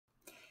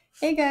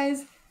Hey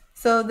guys!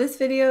 So this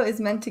video is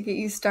meant to get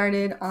you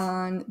started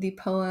on the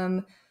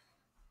poem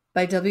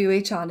by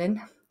W.H. Auden.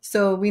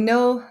 So we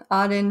know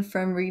Auden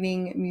from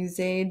reading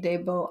Musée des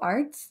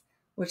Beaux-Arts,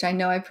 which I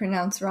know I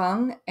pronounced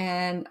wrong,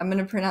 and I'm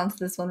going to pronounce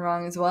this one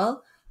wrong as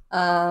well.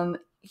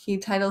 He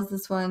titles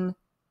this one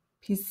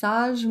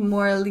Paysage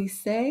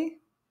Moralisé.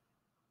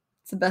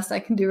 It's the best I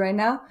can do right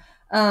now.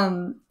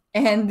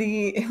 And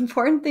the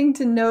important thing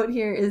to note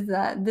here is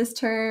that this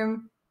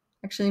term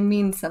actually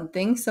means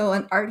something. So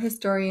an art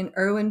historian,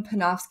 Erwin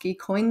Panofsky,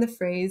 coined the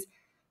phrase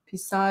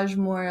paysage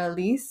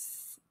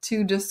moraliste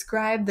to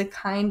describe the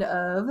kind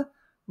of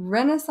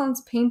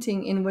Renaissance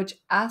painting in which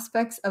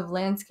aspects of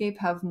landscape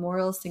have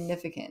moral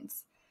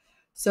significance.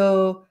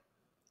 So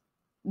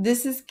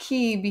this is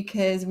key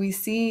because we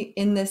see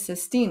in the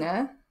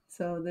Sestina,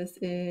 so this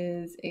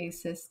is a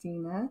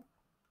Sestina,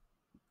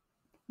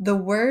 the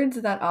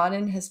words that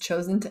Auden has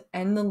chosen to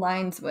end the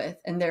lines with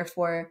and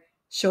therefore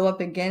show up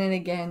again and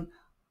again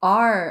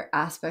are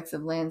aspects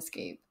of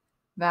landscape: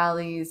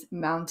 valleys,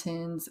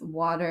 mountains,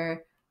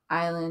 water,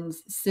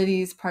 islands,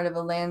 cities, part of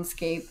a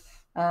landscape.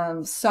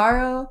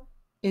 Sorrow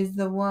is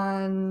the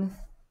one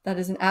that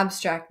is an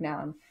abstract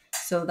noun,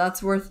 so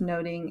that's worth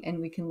noting, and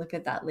we can look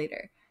at that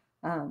later.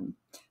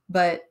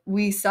 But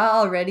we saw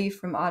already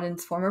from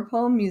Auden's former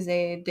poem,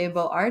 Musée des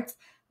Beaux-Arts,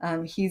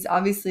 he's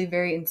obviously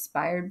very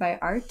inspired by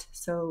art,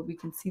 so we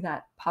can see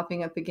that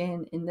popping up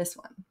again in this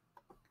one.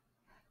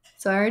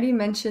 So I already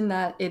mentioned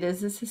that it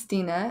is a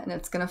sestina and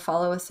it's going to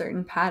follow a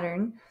certain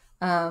pattern.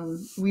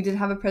 We did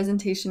have a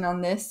presentation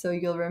on this, so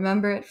you'll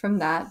remember it from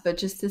that, but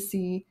just to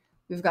see,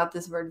 we've got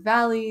this word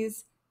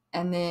valleys,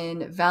 and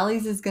then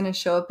valleys is going to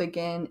show up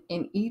again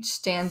in each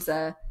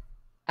stanza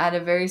at a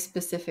very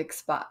specific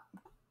spot.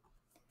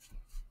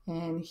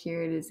 And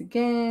here it is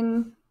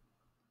again,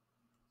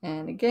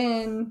 and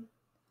again,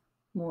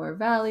 more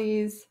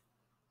valleys,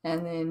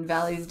 and then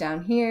valleys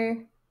down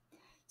here.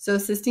 So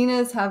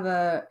sestinas have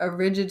a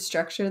rigid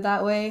structure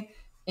that way,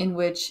 in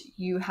which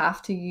you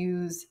have to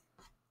use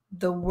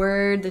the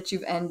word that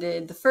you've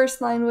ended the first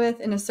line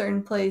with in a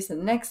certain place, and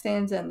the next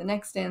stanza, and the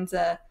next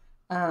stanza.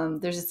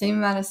 There's the same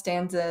amount of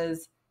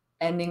stanzas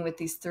ending with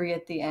these three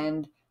at the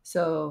end,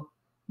 so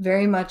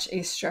very much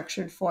a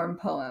structured form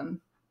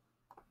poem.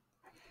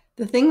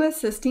 The thing with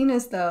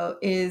sestinas, though,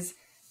 is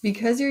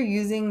because you're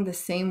using the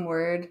same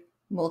word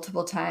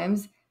multiple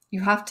times,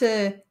 you have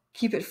to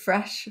keep it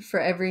fresh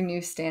for every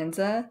new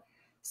stanza.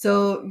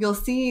 So you'll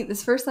see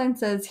this first line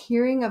says,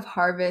 hearing of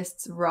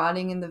harvests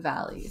rotting in the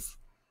valleys.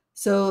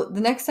 So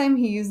the next time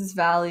he uses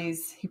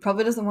valleys, he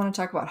probably doesn't want to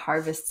talk about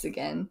harvests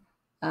again.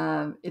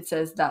 It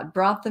says that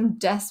brought them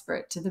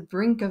desperate to the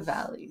brink of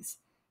valleys.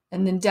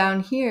 And then down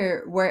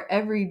here, where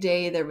every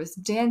day there was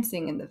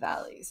dancing in the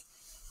valleys.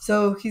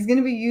 So he's going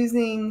to be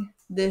using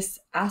this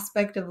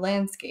aspect of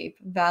landscape,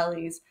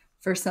 valleys,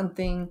 for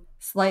something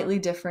slightly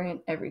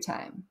different every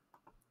time.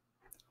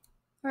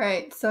 All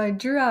right, so I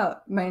drew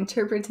out my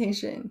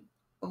interpretation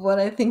of what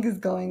I think is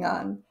going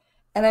on.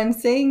 And I'm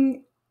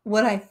saying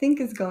what I think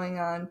is going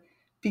on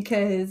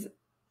because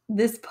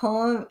this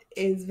poem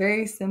is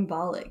very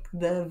symbolic.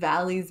 The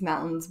valleys,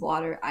 mountains,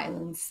 water,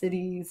 islands,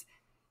 cities,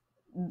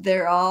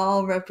 they're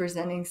all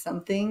representing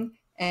something.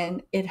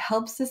 And it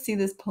helps to see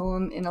this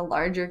poem in a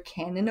larger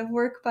canon of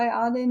work by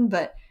Auden,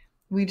 but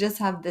we just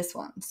have this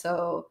one.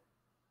 So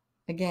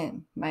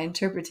again, my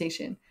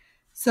interpretation.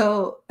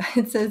 So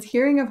it says,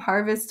 hearing of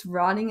harvests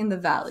rotting in the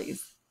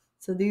valleys.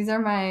 So these are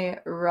my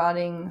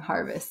rotting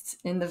harvests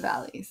in the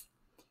valleys.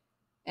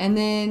 And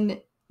then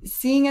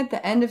seeing at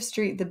the end of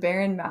street the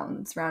barren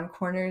mountains, round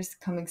corners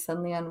coming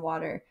suddenly on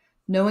water,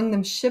 knowing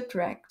them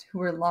shipwrecked who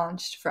were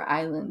launched for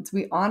islands.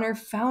 We honor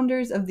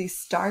founders of these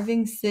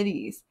starving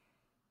cities,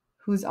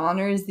 whose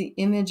honor is the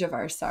image of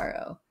our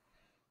sorrow.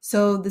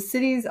 So the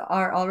cities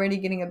are already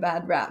getting a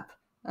bad rap.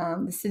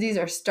 The cities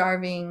are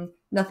starving,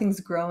 nothing's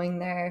growing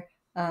there.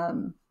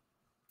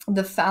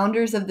 The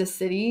founders of the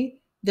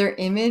city, their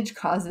image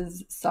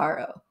causes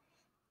sorrow.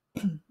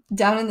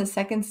 Down in the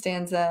second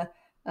stanza,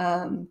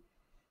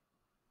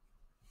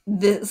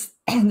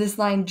 this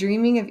line,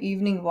 dreaming of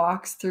evening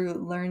walks through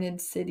learned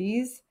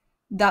cities,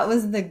 that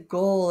was the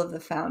goal of the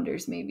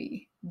founders.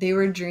 Maybe they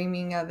were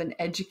dreaming of an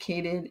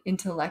educated,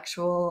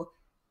 intellectual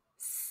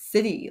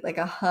city, like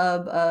a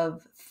hub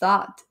of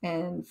thought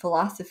and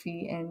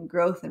philosophy and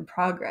growth and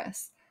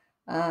progress.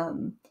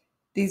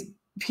 These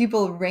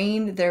people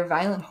reined their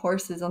violent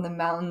horses on the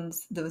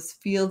mountains, those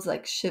fields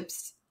like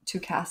ships to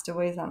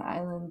castaways on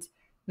islands,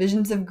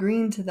 visions of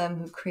green to them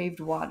who craved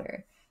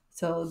water.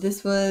 So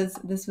this was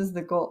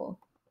the goal.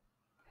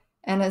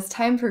 And as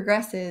time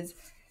progresses,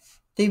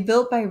 they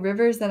built by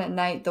rivers, and at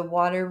night the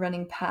water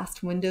running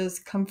past windows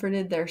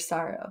comforted their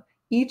sorrow.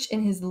 Each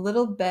in his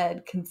little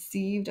bed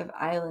conceived of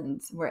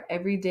islands where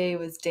every day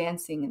was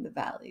dancing in the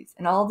valleys,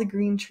 and all the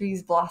green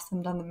trees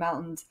blossomed on the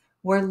mountains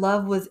where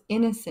love was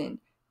innocent,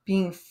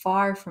 being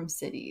far from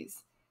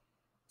cities.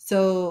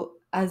 So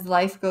as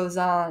life goes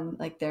on,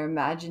 like they're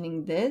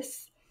imagining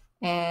this,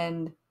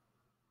 and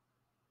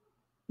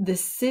the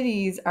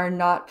cities are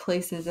not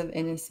places of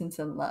innocence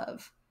and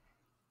love.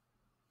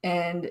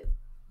 And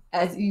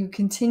as you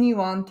continue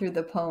on through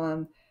the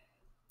poem,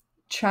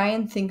 try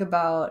and think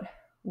about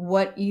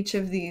what each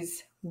of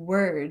these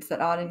words that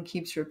Auden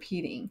keeps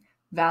repeating,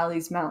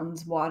 valleys,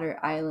 mountains, water,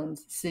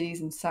 islands,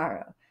 cities, and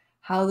sorrow,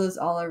 how those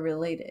all are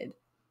related.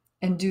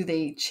 And do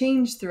they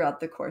change throughout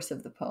the course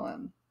of the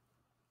poem?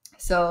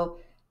 So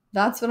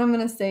that's what I'm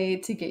going to say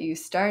to get you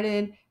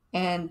started.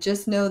 And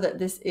just know that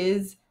this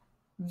is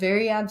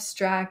very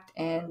abstract,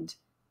 and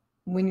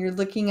when you're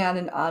looking at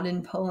an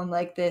Auden poem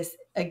like this,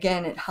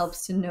 again, it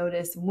helps to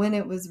notice when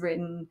it was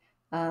written,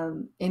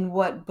 in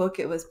what book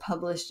it was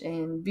published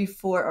in,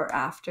 before or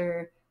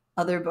after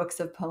other books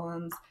of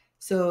poems.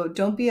 So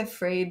don't be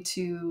afraid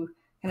to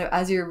kind of,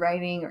 as you're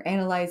writing or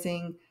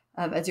analyzing,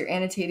 as you're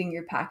annotating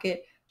your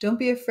packet, don't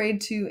be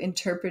afraid to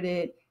interpret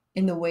it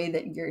in the way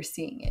that you're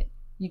seeing it.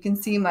 You can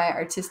see my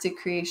artistic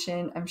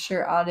creation. I'm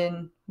sure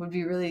Auden would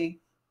be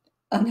really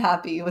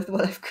unhappy with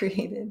what I've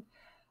created.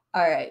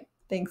 All right.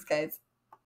 Thanks, guys.